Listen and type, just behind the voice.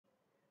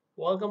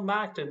Welcome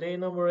back to day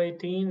number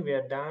 18. We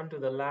are down to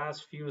the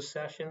last few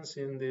sessions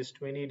in this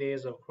 20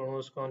 days of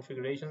Kronos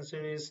configuration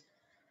series.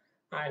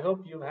 I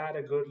hope you've had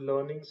a good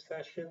learning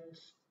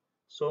sessions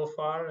so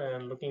far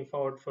and looking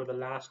forward for the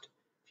last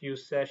few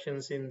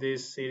sessions in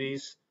this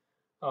series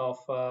of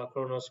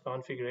Kronos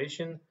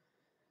configuration.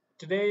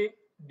 Today,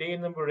 day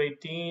number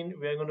 18,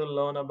 we're going to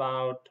learn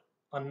about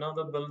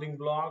another building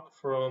block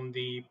from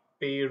the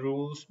pay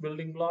rules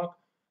building block.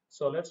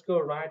 So let's go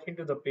right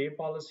into the pay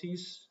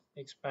policies,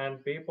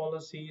 expand pay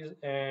policies,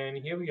 and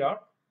here we are.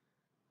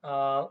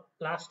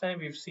 Last time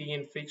we've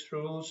seen fixed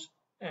rules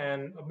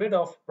and a bit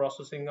of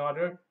processing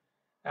order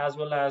as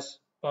well as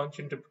punch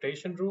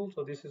interpretation rule.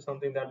 So this is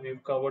something that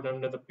we've covered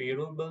under the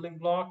payroll building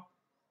block.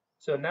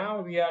 So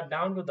now we are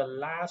down to the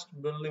last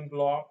building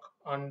block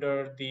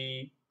under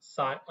the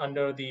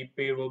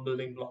payroll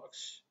building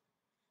blocks.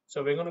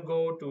 So we're going to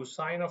go to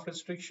sign off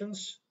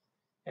restrictions,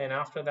 and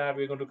after that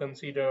we're going to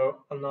consider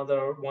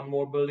another one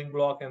more building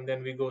block, and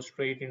then we go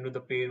straight into the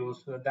payroll.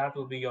 So that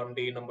will be on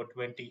day number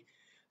 20.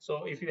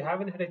 So if you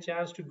haven't had a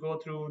chance to go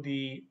through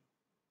the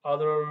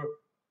other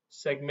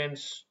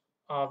segments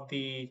of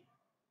the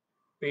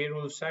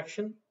payroll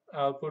section,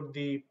 I'll put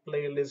the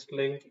playlist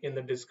link in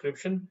the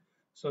description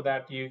so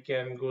that you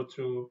can go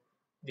through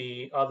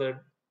the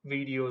other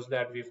videos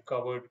that we've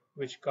covered,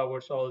 which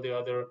covers all the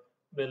other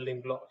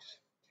building blocks.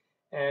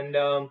 And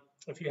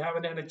if you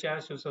haven't had a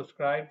chance to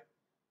subscribe,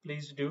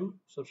 please do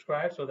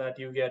subscribe so that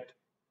you get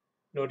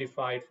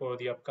notified for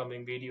the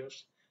upcoming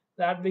videos.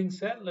 That being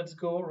said, let's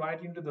go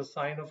right into the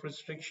sign of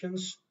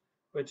restrictions,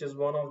 which is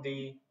one of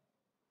the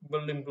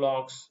building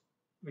blocks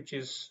which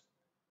is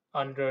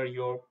under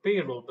your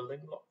payroll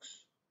building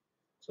blocks.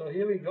 So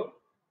here we go.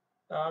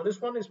 This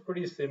one is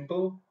pretty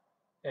simple,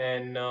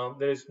 and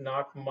there is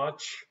not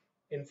much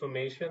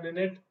information in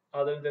it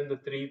other than the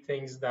three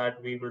things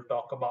that we will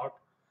talk about.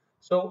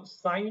 So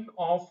sign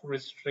off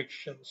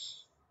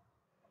restrictions.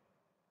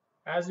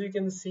 As you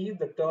can see,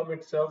 the term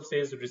itself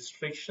says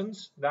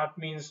restrictions. That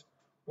means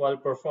while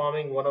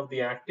performing one of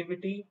the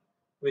activity,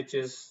 which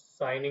is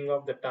signing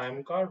off the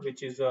time card,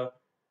 which is a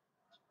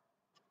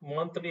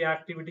monthly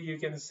activity, you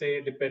can say,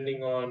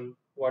 depending on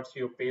what's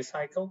your pay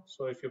cycle.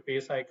 So if your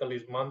pay cycle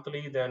is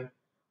monthly, then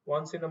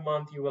once in a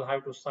month you will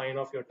have to sign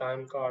off your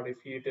time card.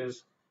 If it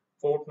is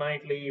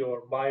fortnightly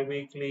or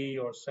bi-weekly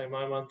or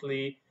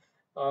semi-monthly,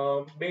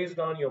 based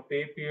on your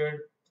pay period,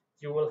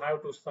 you will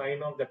have to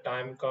sign off the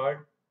time card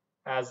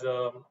as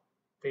a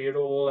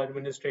payroll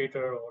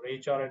administrator or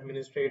HR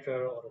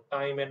administrator or a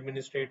time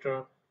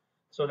administrator,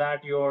 so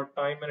that your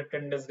time and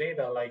attendance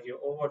data like your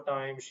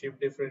overtime,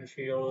 shift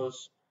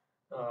differentials,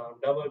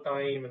 double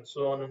time, and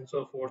so on and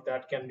so forth,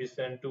 that can be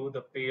sent to the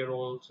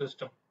payroll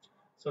system,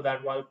 so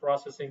that while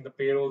processing the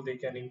payroll, they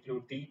can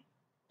include the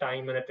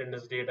time and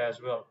attendance data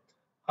as well.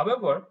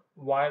 However,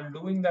 while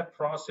doing that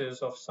process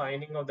of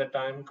signing of the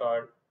time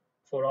card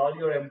for all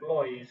your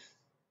employees,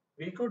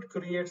 we could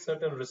create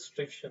certain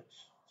restrictions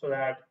so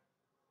that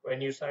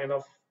when you sign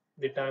off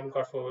the time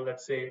card for,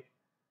 let's say,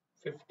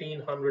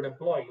 1,500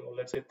 employees, or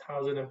let's say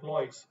 1,000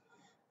 employees,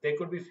 there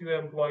could be few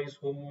employees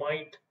who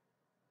might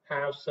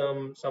have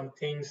some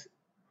things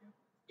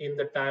in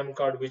the time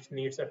card which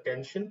needs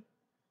attention.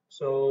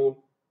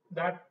 So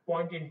that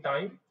point in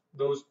time,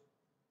 those,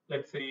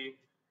 let's say,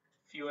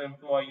 few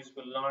employees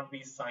will not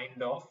be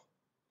signed off,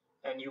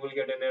 and you will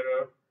get an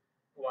error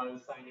while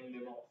signing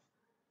them off.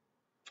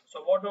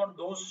 So what are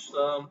those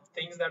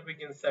things that we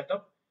can set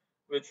up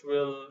which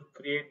will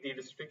create the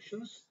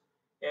restrictions?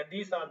 And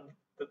these are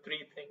the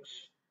three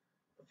things.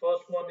 The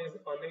first one is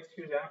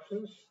unexcused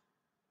absence.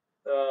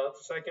 The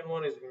second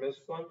one is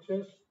missed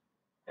lunches,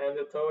 and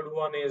the third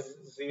one is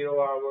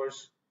 0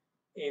 hours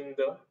in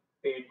the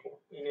pay code,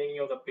 in any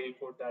of the pay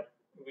code that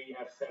we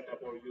have set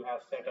up or you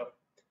have set up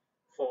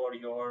for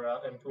your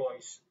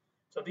employees.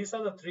 So these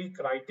are the three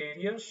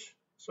criteria,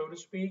 so to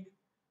speak,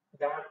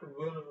 that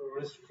will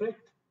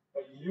restrict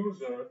a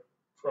user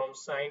from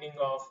signing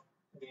off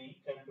the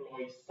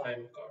employee's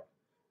time card.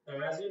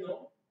 Now, as you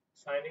know,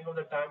 signing of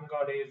the time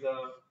card is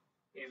a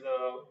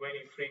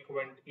very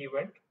frequent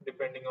event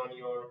depending on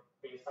your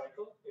pay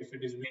cycle. If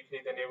it is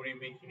weekly, then every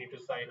week you need to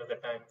sign on the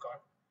time card.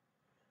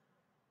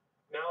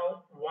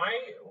 Now,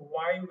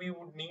 why we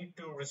would need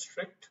to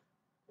restrict?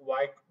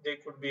 Why there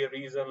could be a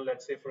reason?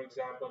 Let's say, for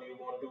example, you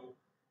want to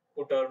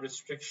put a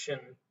restriction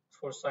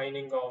for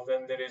signing off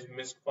when there is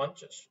missed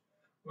punches.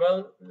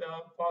 Well,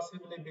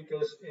 possibly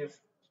because if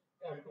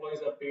employees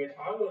are paid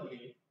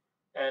hourly,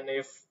 and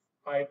if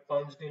I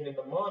punched in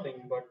the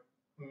morning but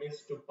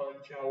missed to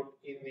punch out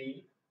in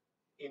the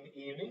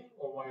evening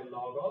or while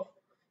log off,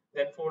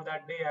 then for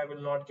that day I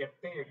will not get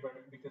paid, but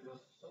because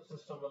the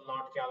system will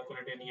not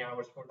calculate any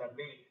hours for that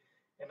day,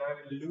 and I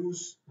will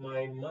lose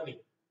my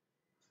money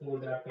for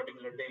that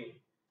particular day.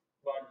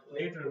 But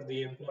later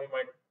the employee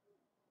might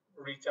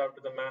reach out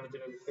to the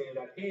manager and say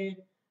that, hey,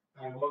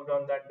 I worked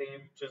on that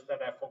day, just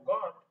that I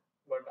forgot,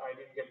 but I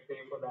didn't get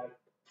paid for that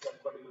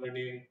particular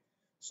day.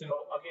 So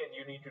again,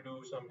 you need to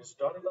do some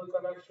historical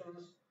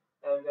corrections,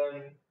 and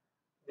then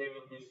there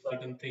will be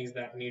certain things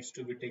that needs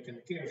to be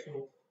taken care of.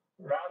 So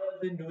rather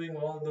than doing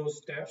all those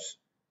steps,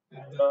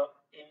 at the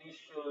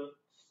initial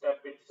step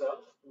itself,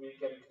 we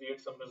can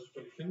create some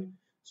restriction.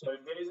 So if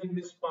there is a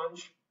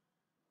mispunch,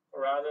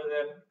 rather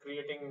than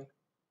creating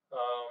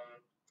um,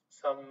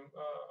 some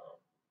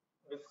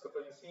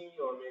discrepancy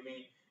or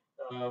maybe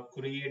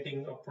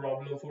creating a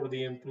problem for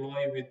the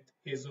employee with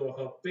his or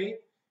her pay,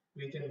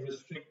 we can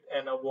restrict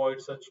and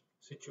avoid such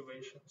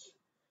situations.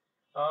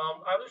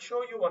 I will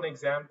show you one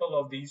example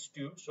of these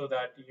two so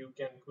that you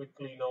can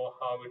quickly know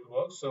how it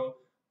works. So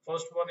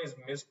first one is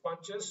missed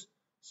punches.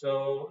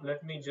 So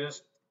let me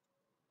just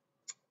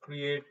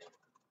create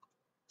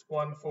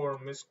one for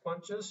missed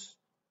punches.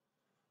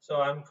 So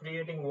I'm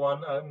creating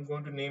one. I'm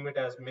going to name it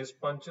as missed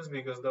punches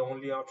because the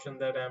only option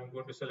that I'm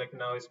going to select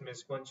now is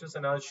missed punches,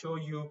 and I'll show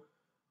you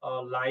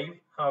live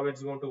how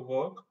it's going to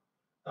work.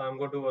 I'm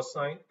going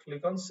to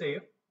click on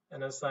save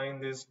and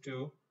assign this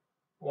to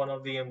one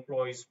of the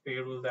employees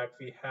payroll that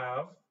we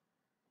have,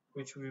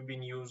 which we've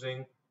been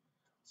using.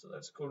 So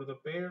let's go to the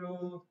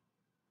payroll,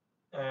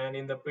 and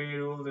in the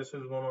payroll, this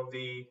is one of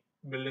the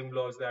building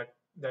blocks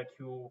that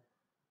you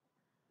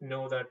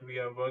know that we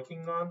are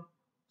working on.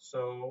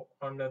 So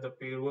under the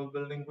payroll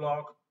building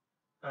block,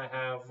 I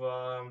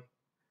have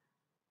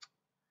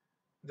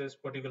this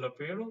particular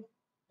payroll,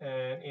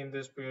 and in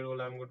this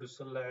payroll I'm going to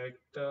select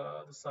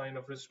the sign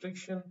of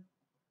restriction,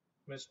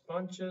 missed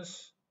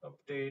punches,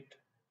 update,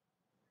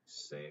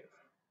 save.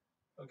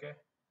 Okay,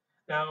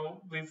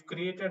 now we've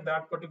created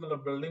that particular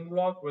building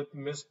block with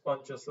missed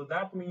punches. So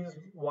that means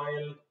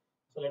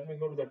so let me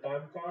go to the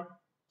time card.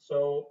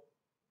 So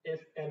if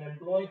an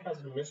employee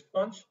has missed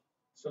punch,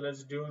 so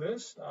let's do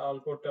this. I'll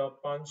put a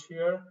punch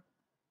here,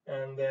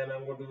 and then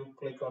I'm going to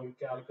click on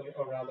calculate,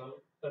 or rather,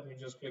 let me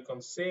just click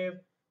on save.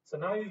 So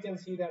now you can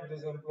see that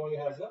this employee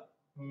has a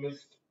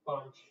missed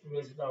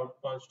out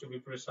punch to be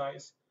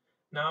precise.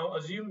 Now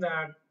assume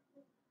that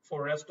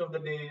for rest of the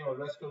day or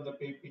rest of the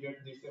pay period,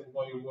 this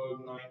employee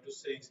worked 9 to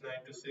 6, 9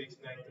 to 6,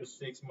 9 to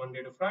 6,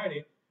 Monday to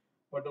Friday,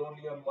 but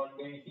only on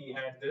Monday he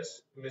had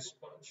this missed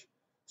punch.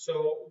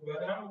 So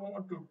when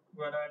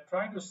I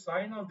try to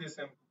sign off this,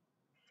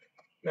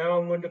 now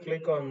I'm going to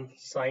click on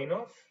sign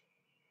off,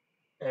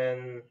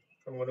 and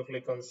I'm going to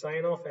click on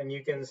sign off, and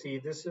you can see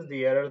this is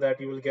the error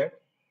that you will get.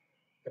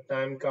 The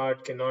time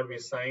card cannot be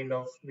signed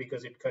off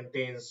because it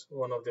contains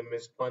one of the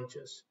missed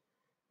punches.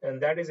 And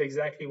that is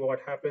exactly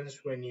what happens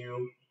when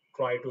you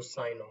try to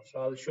sign off. So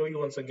I'll show you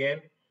once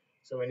again.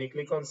 So when you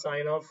click on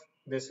sign off,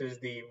 this is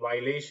the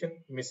violation,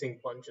 missing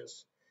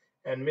punches.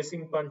 And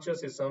missing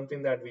punches is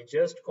something that we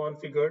just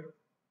configured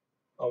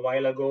a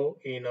while ago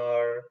in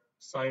our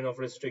sign off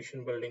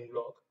restriction building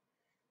block.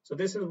 So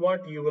this is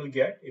what you will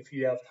get if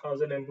you have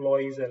 1,000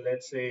 employees and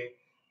let's say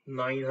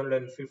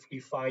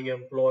 955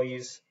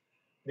 employees.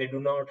 They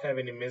do not have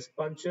any missed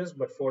punches,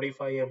 but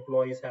 45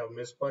 employees have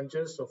missed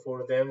punches. So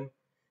for them,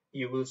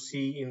 you will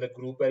see in the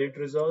group edit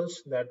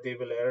results that they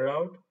will error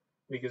out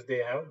because they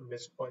have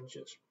missed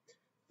punches.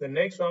 The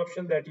next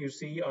option that you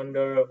see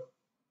under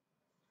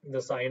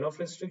the sign off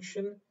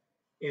restriction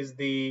is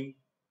the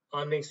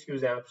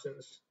unexcused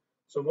absence.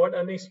 So what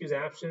unexcused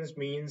absence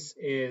means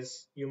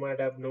is, you might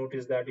have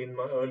noticed that in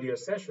my earlier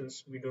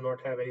sessions, we do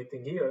not have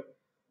anything here.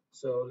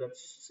 So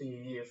let's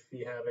see if we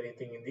have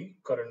anything in the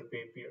current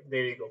pay period.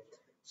 There you go.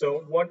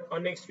 So what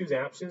unexcused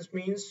absence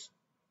means?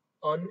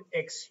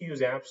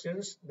 Unexcused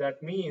absence,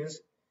 that means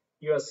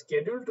you are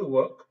scheduled to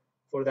work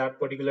for that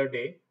particular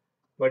day,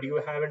 but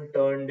you haven't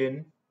turned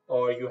in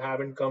or you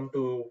haven't come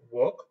to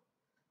work.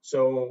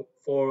 So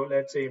for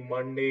let's say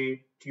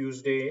Monday,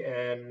 Tuesday,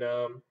 and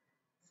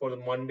for the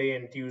Monday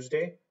and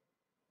Tuesday,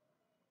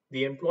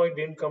 the employee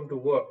didn't come to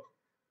work.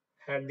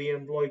 Had the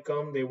employee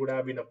come, they would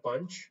have been a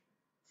punch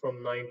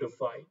from 9 to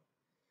 5.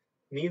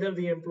 Neither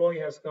the employee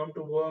has come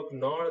to work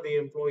nor the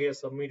employee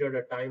has submitted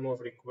a time of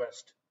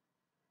request.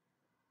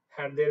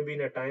 Had there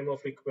been a time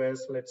of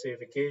request, let's say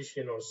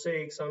vacation or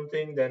sick,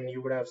 something, then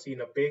you would have seen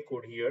a pay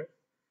code here,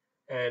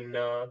 and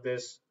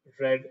this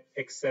red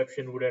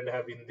exception wouldn't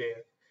have been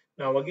there.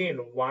 Now again,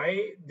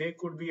 why there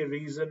could be a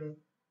reason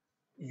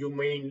you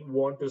may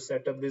want to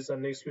set up this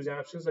unexcused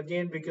absence,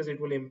 again because it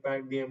will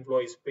impact the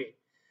employee's pay.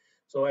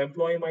 So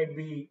employee might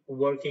be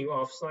working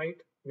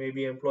off-site,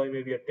 maybe employee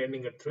may be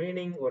attending a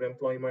training, or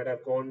employee might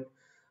have gone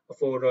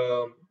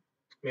for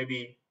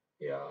maybe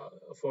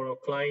for a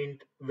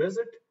client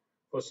visit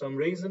for some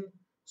reason.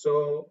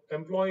 So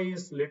employee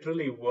is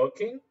literally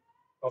working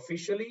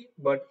officially,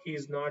 but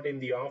he's not in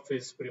the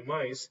office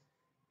premise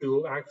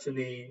to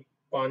actually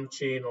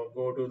punch in or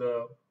go to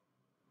the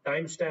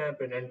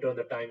timestamp and enter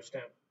the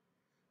timestamp.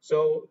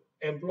 So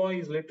employee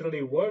is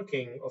literally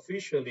working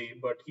officially,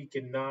 but he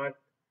cannot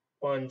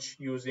punch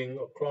using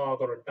a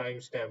clock or a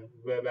timestamp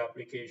web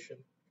application.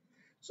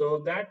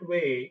 So that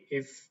way,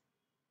 if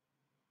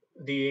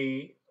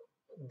the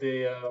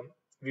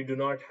we do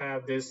not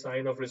have this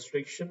sign of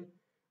restriction,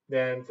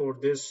 then for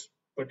this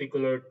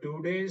particular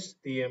 2 days,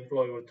 the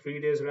employee, or 3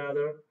 days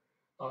rather,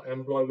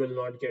 employee will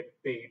not get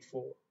paid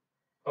for.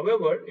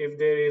 However, if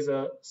there is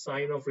a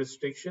sign of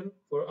restriction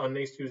for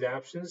unexcused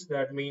absence,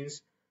 that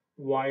means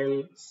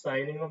while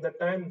signing of the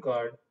time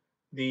card,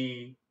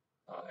 the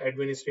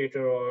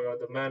administrator or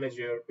the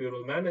manager,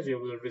 payroll manager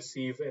will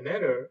receive an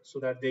error so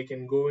that they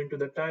can go into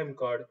the time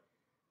card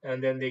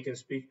and then they can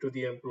speak to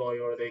the employee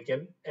or they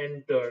can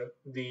enter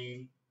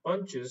the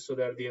punches so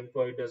that the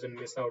employee doesn't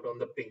miss out on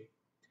the pay.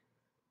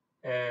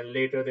 And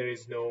later there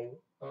is no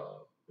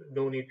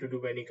need to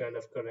do any kind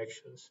of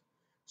corrections.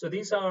 So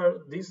these are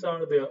this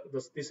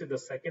is the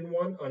second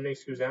one,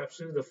 unexcused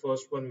absence. The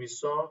first one we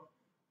saw.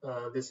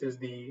 This is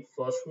the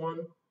first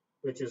one,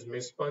 which is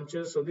missed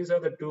punches. So these are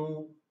the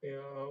two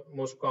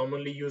most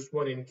commonly used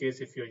one in case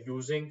if you're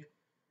using.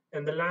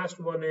 And the last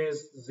one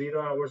is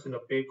 0 hours in a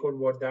pay code.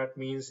 What that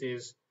means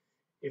is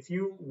if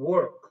you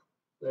work,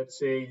 let's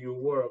say you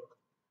work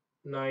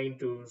 9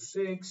 to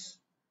 6,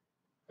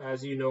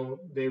 as you know,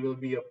 there will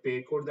be a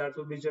pay code that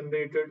will be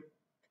generated.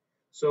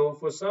 So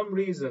for some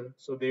reason,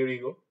 so there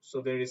you go.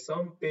 So there is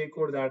some pay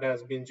code that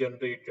has been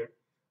generated,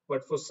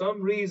 but for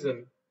some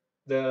reason,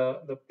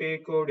 the pay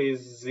code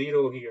is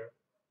 0 here.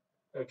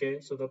 Okay,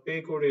 so the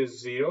pay code is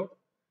 0.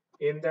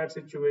 In that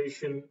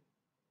situation,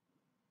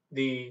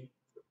 the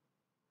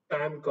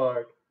time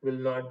card will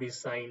not be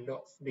signed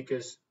off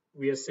because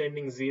we are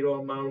sending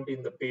 0 amount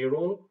in the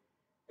payroll,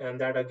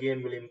 and that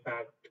again will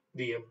impact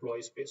the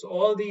employee's pay. So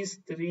all these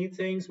three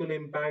things will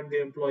impact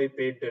the employee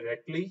pay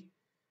directly,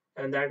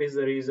 and that is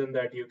the reason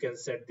that you can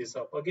set this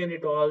up. Again,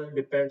 it all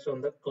depends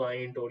on the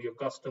client or your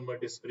customer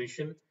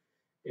discretion.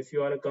 If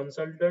you are a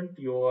consultant,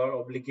 you are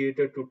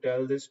obligated to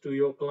tell this to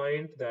your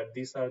client that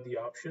these are the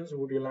options.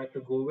 Would you like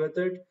to go with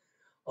it?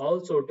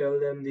 Also tell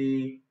them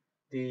the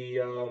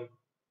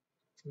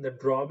the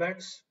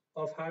drawbacks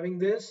of having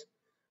this.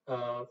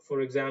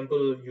 For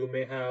example, you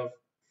may have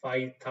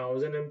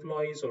 5,000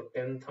 employees or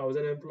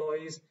 10,000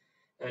 employees,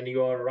 and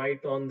you are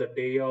right on the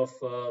day of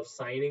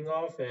signing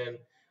off, and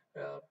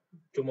uh,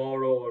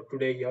 tomorrow or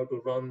today you have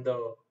to run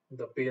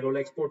the payroll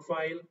export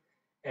file.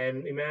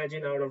 And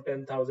imagine out of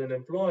 10,000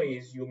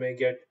 employees, you may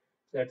get,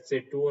 let's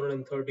say,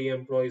 230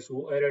 employees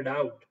who erred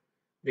out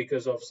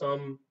because of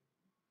some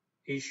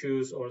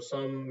issues or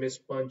some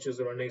missed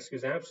punches or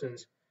unexcused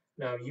absence.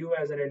 Now, you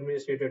as an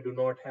administrator do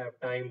not have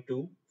time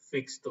to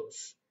fix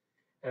those.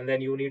 And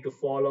then you need to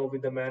follow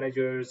with the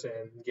managers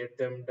and get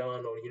them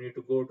done, or you need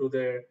to go to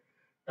their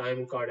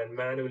time card and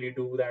manually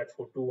do that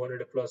for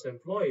 200 plus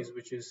employees,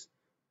 which is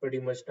pretty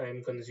much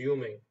time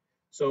consuming.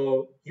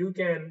 So you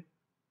can,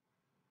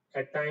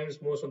 at times,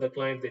 most of the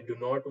clients, they do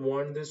not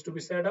want this to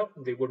be set up.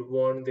 They would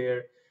want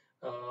their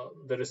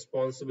the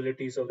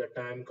responsibilities of the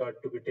time card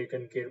to be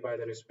taken care by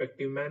the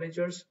respective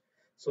managers,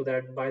 so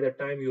that by the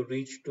time you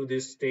reach to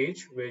this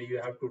stage where you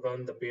have to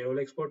run the payroll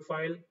export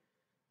file,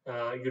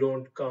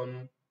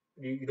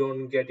 you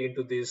don't get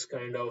into these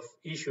kind of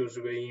issues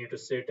where you need to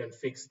sit and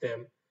fix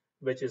them,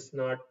 which is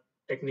not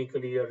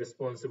technically a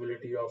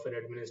responsibility of an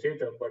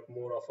administrator but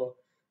more of a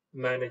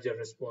manager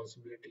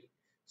responsibility.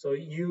 So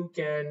you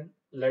can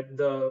let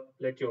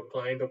your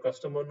client or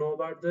customer know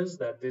about this,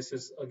 that this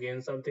is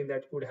again something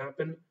that could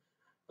happen.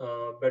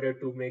 Better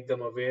to make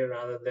them aware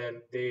rather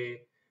than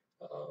they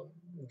um,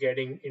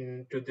 getting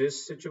into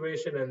this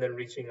situation and then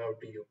reaching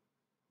out to you.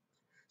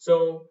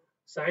 So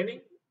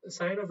sign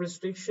of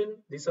restriction,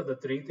 these are the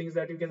three things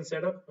that you can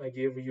set up. I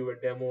gave you a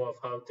demo of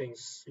how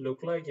things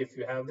look like if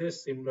you have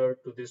this, similar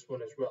to this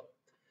one as well.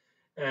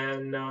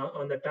 And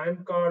on the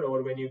time card,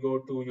 or when you go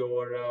to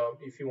your,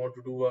 if you want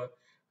to do a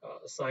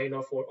sign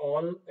off for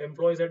all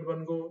employees at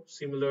one go,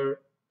 similar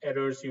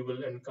errors you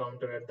will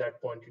encounter at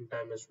that point in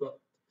time as well.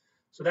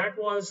 So that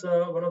was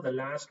one of the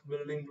last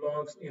building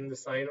blocks in the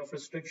sign of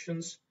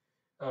restrictions.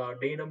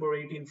 Day number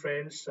 18,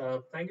 friends.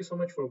 Thank you so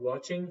much for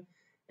watching.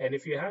 And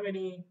if you have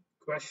any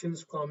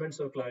questions, comments,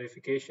 or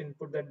clarification,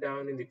 put that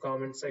down in the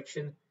comment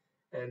section.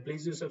 And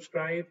please do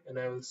subscribe, and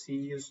I will see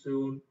you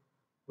soon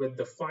with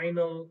the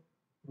final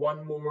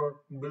one more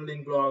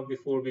building block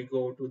before we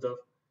go to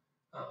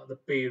the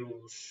pay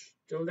rules.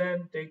 Till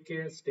then, take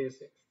care, stay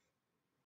safe.